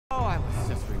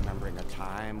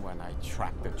time when I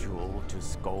tracked the jewel to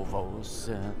Skovos.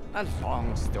 A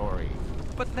long story.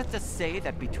 But let's just say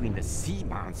that between the sea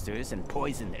monsters and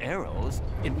poisoned arrows,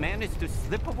 it managed to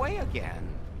slip away again.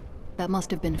 That must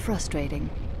have been frustrating.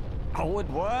 Oh, it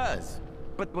was.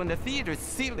 But when the theater's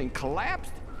ceiling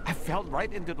collapsed, I fell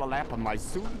right into the lap of my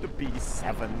soon-to-be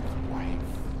seventh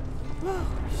wife.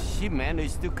 She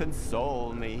managed to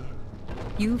console me.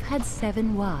 You've had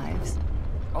 7 wives?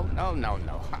 Oh,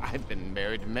 no. I've been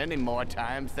married many more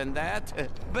times than that.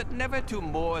 But never to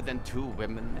more than 2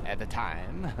 women at a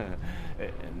time.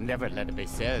 Never let it be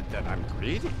said that I'm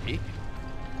greedy.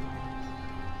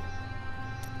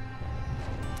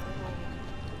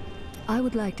 I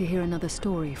would like to hear another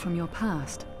story from your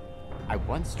past. I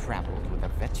once traveled with a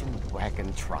veteran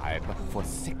wagon tribe for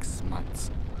 6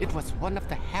 months. It was one of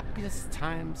the happiest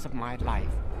times of my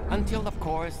life. Until, of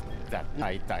course, that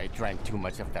night I drank too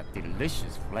much of that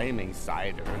delicious flaming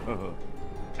cider.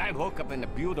 I woke up in a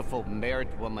beautiful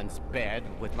married woman's bed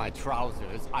with my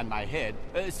trousers on my head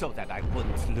so that I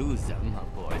wouldn't lose them,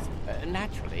 of course.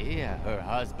 Naturally, her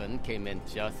husband came in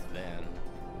just then.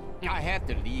 I had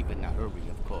to leave in a hurry,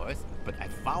 of course, but I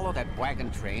followed that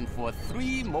wagon train for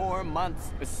 3 more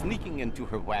months, sneaking into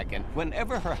her wagon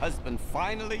whenever her husband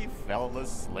finally fell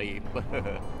asleep.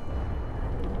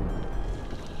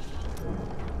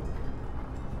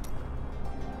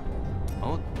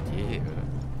 Oh dear,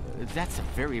 that's a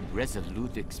very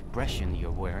resolute expression you're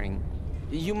wearing.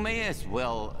 You may as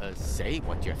well say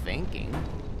what you're thinking.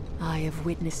 I have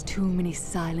witnessed too many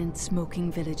silent,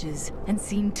 smoking villages, and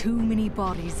seen too many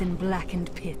bodies in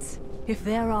blackened pits. If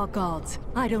there are gods,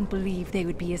 I don't believe they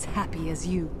would be as happy as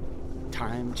you.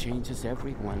 Time changes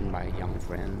everyone, my young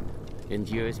friend. In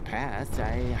years past,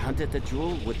 I hunted the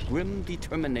jewel with grim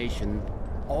determination,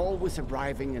 always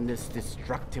arriving in this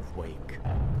destructive wake.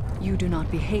 You do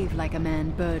not behave like a man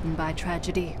burdened by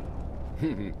tragedy.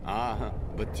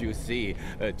 But you see,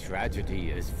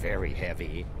 tragedy is very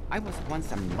heavy. I was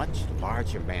once a much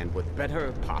larger man with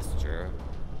better posture.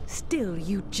 Still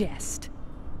you jest.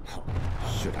 Oh,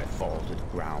 should I fall to the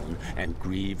ground and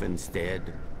grieve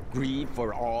instead? Grieve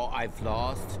for all I've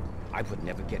lost? I would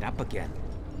never get up again.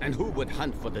 And who would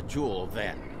hunt for the jewel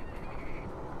then?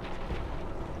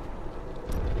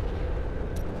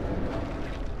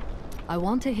 I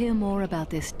want to hear more about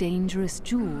this dangerous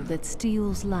jewel that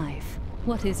steals life.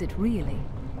 What is it really?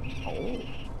 Oh,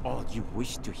 all you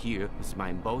wish to hear is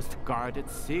my most guarded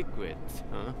secret.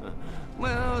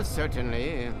 Well,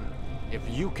 certainly. If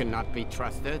you cannot be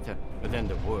trusted, then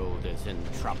the world is in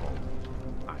trouble,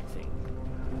 I think.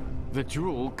 The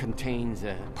jewel contains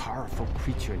a powerful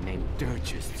creature named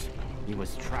Durgist. He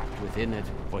was trapped within it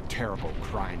for terrible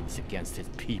crimes against his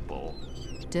people.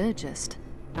 Durgist?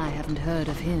 I haven't heard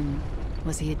of him.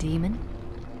 Was he a demon?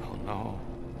 Oh no.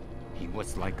 He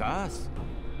was like us,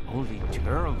 only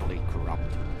terribly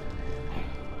corrupt.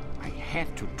 I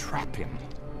had to trap him.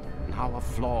 Now a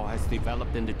flaw has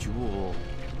developed in the jewel.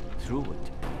 Through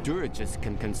it, Durgist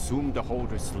can consume the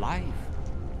holder's life.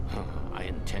 I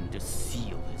intend to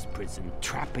seal his prison,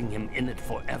 trapping him in it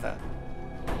forever.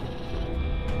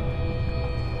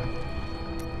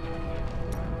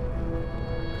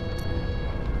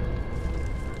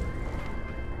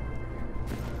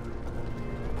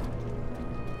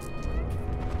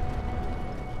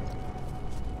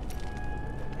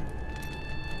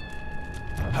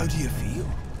 How do you feel?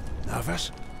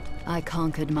 Nervous? I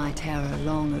conquered my terror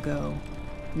long ago.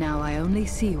 Now I only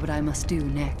see what I must do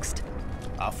next.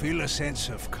 I feel a sense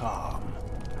of calm.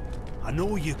 I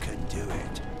know you can do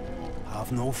it.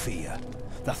 Have no fear.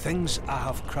 The things I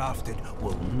have crafted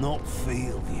will not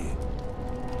fail you.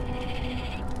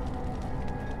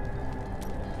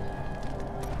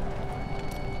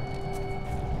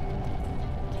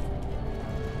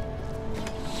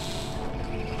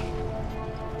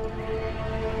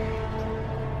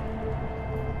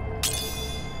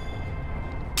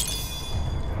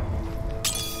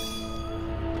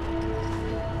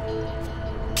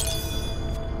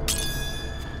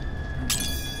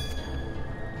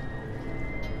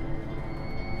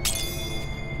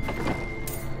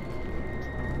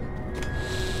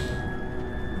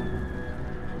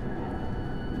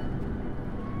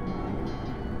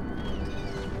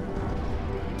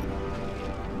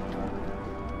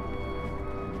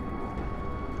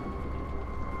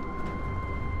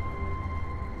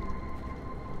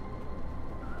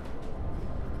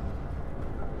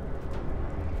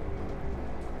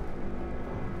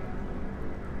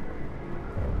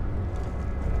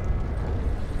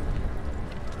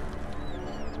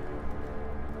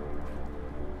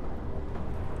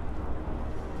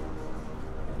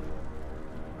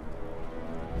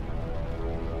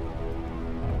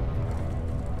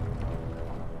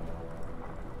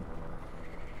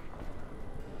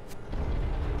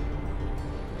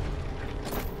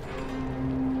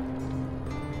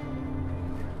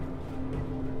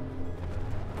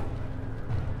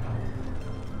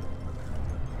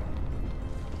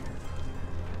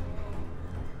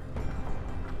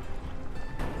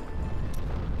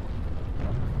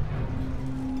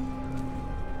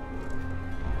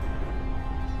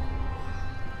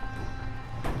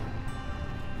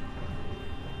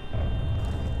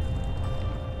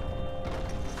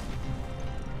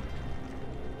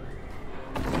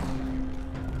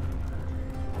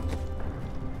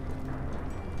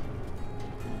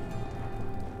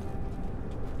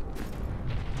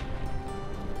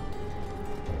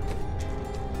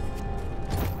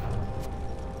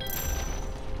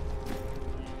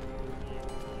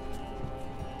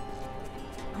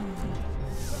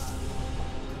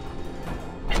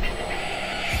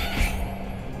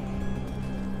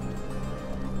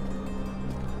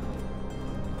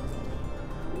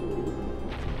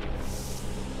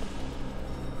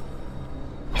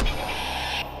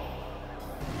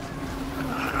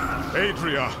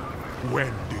 Adria,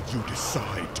 when did you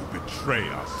decide to betray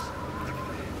us?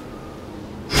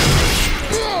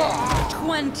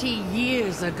 20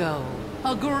 years ago,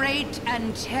 a great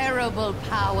and terrible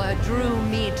power drew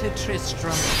me to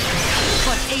Tristram.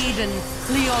 But Aiden,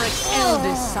 Leoric's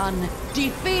eldest son,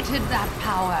 defeated that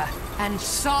power and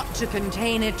sought to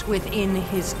contain it within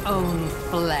his own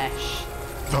flesh.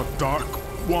 The Dark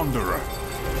Wanderer.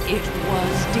 It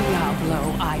was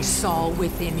Diablo I saw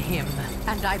within him,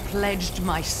 and I pledged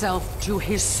myself to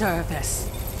his service.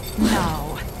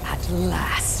 Now, at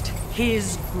last,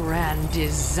 his grand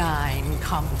design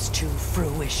comes to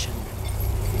fruition.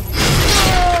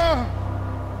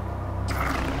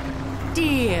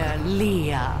 Dear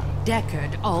Leah,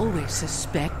 Deckard always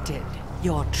suspected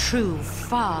your true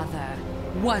father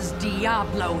was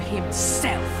Diablo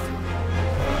himself.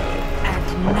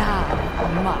 And now,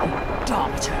 my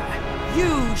daughter,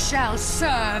 you shall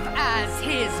serve as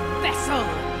his vessel.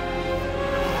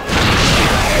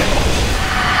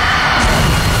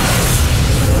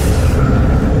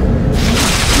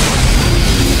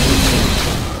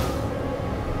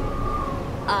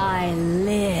 I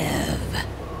live.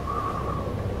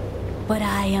 But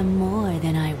I am more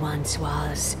than I once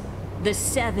was. The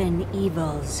 7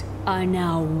 evils are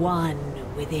now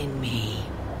one within me.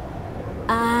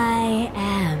 I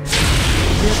am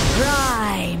the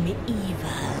prime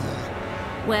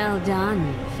evil. Well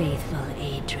done, faithful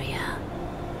Adria.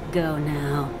 Go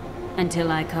now,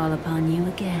 until I call upon you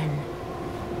again.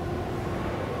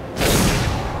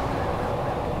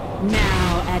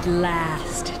 Now, at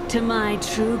last, to my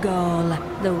true goal,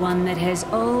 the one that has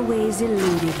always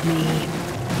eluded me.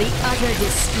 The utter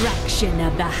destruction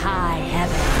of the high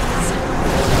heavens.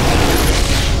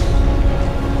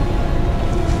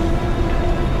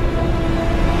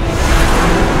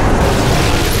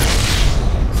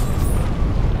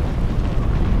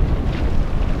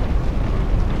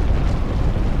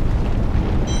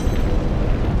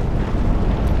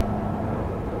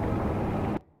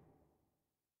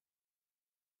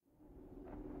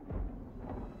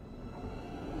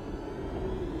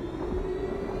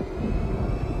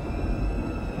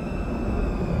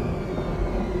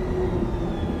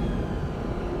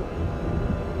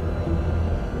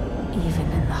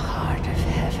 Even in the heart of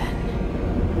heaven,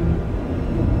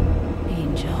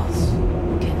 angels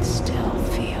can still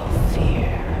feel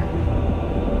fear.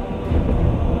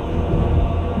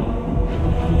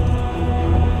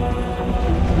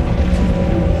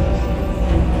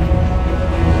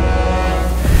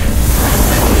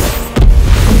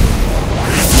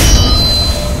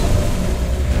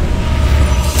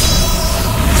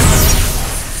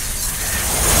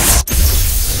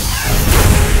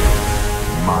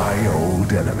 My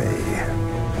old enemy.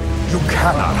 You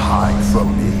cannot hide from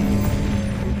me,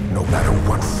 no matter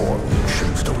what form you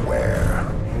choose to wear.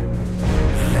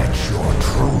 Let your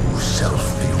true self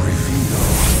be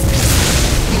revealed.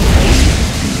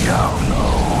 Diablo.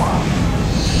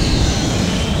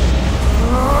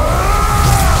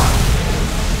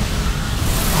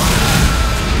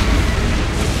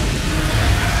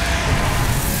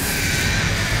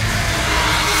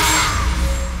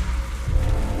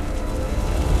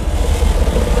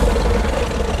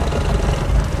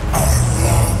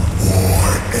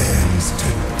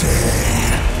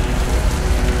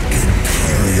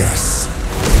 Yes.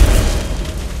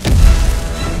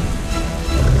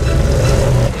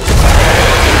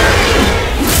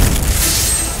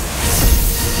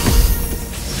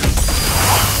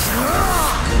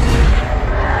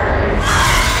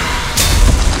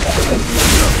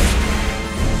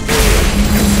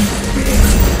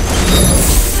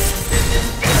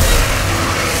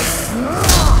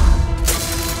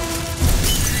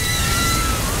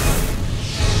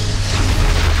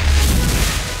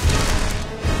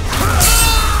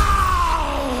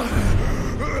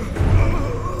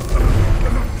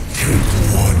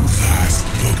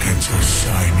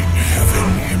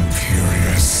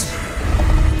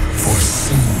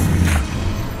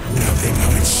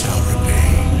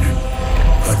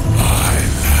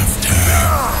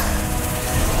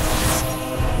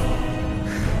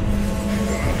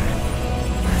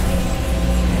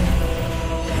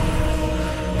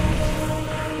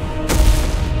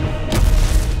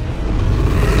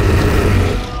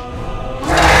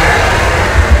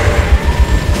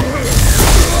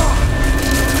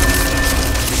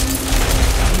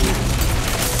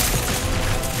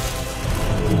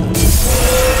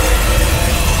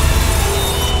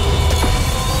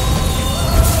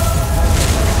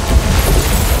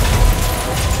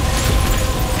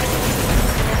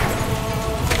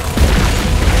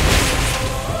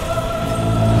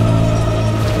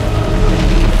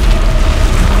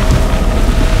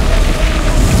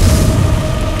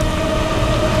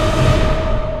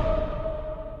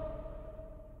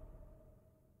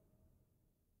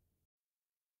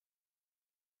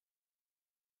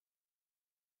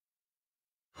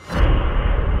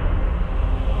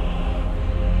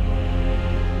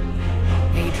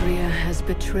 Adria has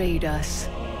betrayed us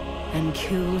and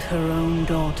killed her own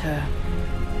daughter.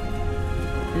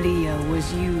 Leah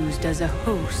was used as a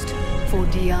host for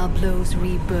Diablo's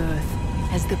rebirth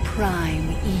as the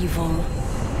prime evil.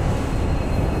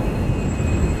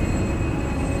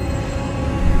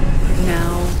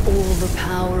 Now all the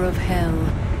power of hell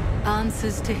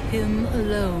answers to him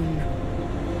alone.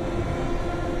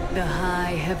 The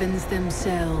high heavens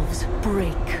themselves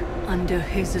break under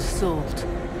his assault.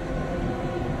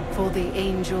 For the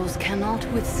angels cannot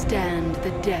withstand the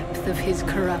depth of his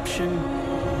corruption.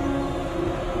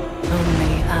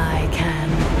 Only I can.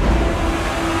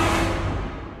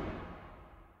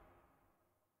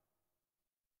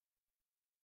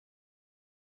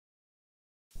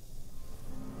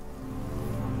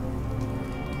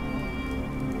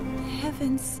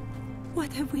 Heavens,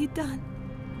 what have we done?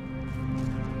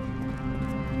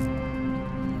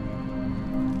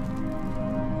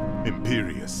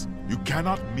 Imperius, you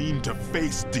cannot mean to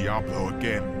face Diablo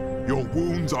again. Your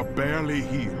wounds are barely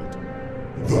healed.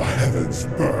 The heavens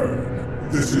burn.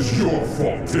 This is your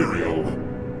fault, Tyrael.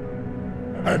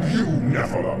 And you,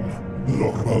 Nephilim,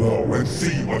 look below and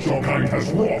see what your kind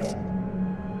has wrought.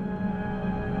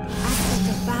 The aspect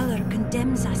of valor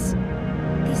condemns us.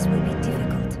 This will be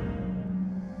difficult.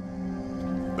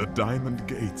 The Diamond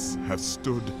Gates have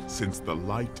stood since the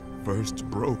light first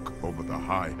broke over the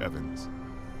high heavens.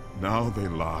 Now they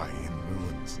lie in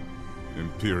ruins.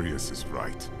 Imperius is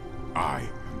right. I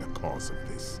am the cause of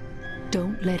this.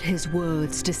 Don't let his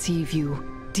words deceive you.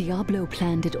 Diablo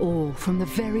planned it all from the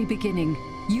very beginning.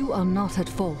 You are not at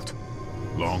fault.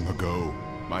 Long ago,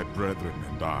 my brethren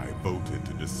and I voted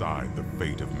to decide the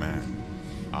fate of man.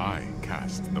 I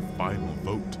cast the final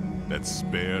vote that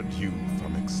spared you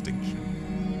from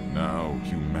extinction. Now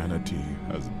humanity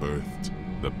has birthed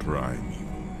the prime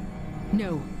evil.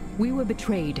 No, we were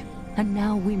betrayed, and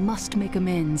now we must make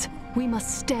amends. We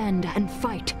must stand and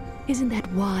fight. Isn't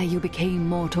that why you became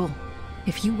mortal?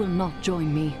 If you will not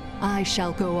join me, I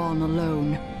shall go on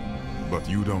alone. But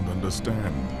you don't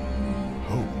understand.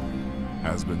 Hope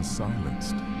has been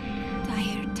silenced.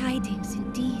 Dire tidings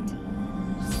indeed.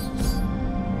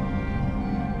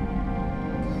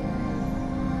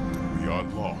 We are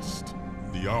lost.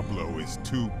 Diablo is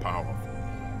too powerful.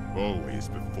 Always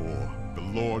before, the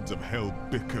lords of hell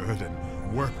bickered and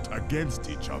worked against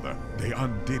each other. They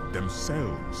undid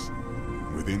themselves.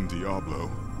 Within Diablo,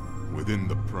 within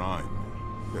the Prime,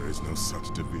 there is no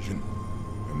such division.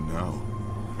 And now,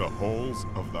 the halls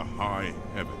of the high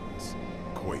heavens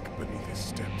quake beneath his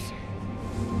steps.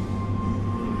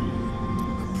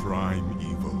 The Prime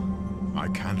evil. I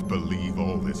can't believe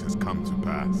all this has come to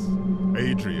pass.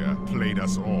 Adria played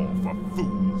us all for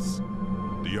fools.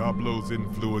 Diablo's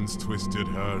influence twisted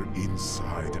her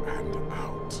inside and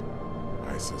out.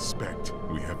 I suspect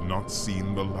we have not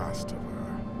seen the last of her.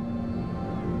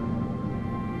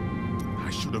 I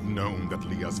should have known that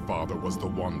Leah's father was the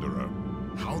Wanderer.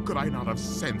 How could I not have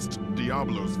sensed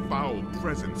Diablo's foul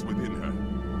presence within her?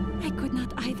 I could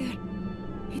not either.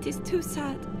 It is too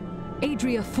sad.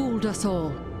 Adria fooled us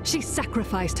all. She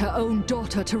sacrificed her own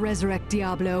daughter to resurrect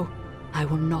Diablo. I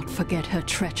will not forget her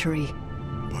treachery.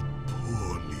 But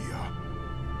poor Leah.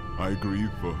 I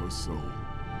grieve for her soul.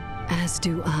 As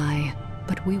do I,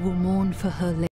 but we will mourn for her later.